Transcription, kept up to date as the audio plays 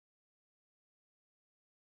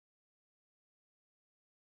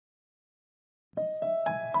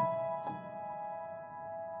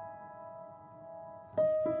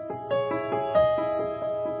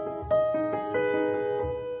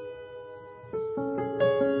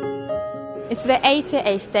It's the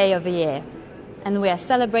 88th day of the year, and we are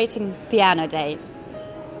celebrating Piano Day.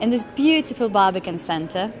 In this beautiful Barbican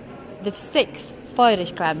Centre, with 6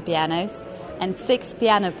 Feurich grand pianos and 6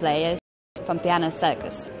 piano players from Piano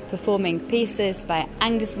Circus, performing pieces by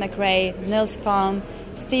Angus MacRae, Nils Frahm,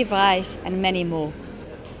 Feurich and many more.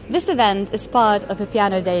 This event is part of a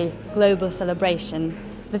Piano Day global celebration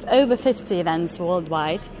with over 50 events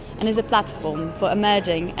worldwide, and is a platform for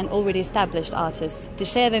emerging and already established artists to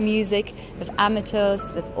share their music with amateurs,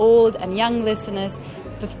 with old and young listeners,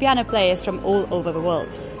 with piano players from all over the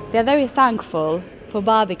world. We are very thankful for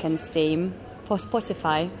Barbican's team, for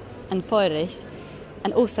Spotify and Feurich,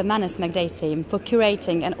 and also Nils MacRae team for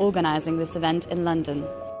curating and organising this event in London.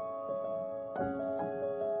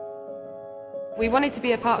 We wanted to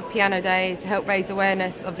be a part of Piano Day to help raise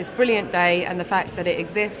awareness of this brilliant day and the fact that it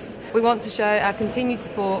exists. We want to show our continued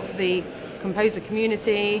support for the composer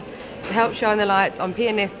community, to help shine the light on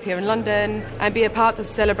pianists here in London and be a part of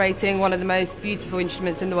celebrating one of the most beautiful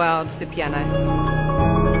instruments in the world, the piano.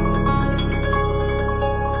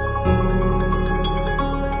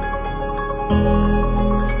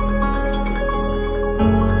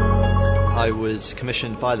 I was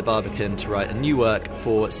commissioned by the Barbican to write a new work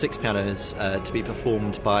for 6 pianos to be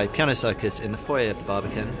performed by Piano Circus in the foyer of the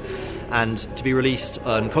Barbican and to be released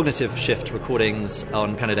on Cognitive Shift recordings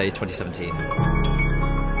on Piano Day 2017.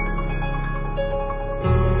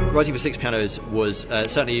 Writing for 6 pianos was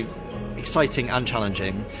certainly exciting and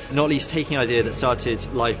challenging, not least taking an idea that started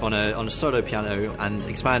life on a solo piano and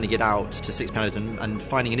expanding it out to 6 pianos and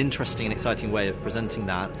finding an interesting and exciting way of presenting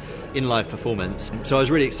that in live performance. So I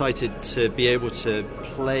was really excited to be able to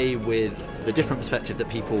play with the different perspective that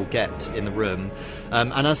people get in the room,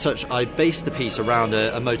 and as such I based the piece around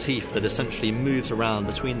a motif that essentially moves around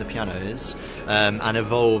between the pianos and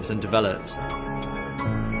evolves and develops.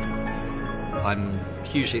 I'm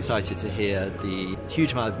hugely excited to hear the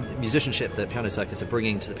huge amount of musicianship that Piano Circus are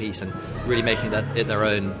bringing to the piece and really making it their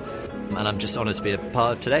own, and I'm just honoured to be a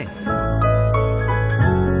part of today.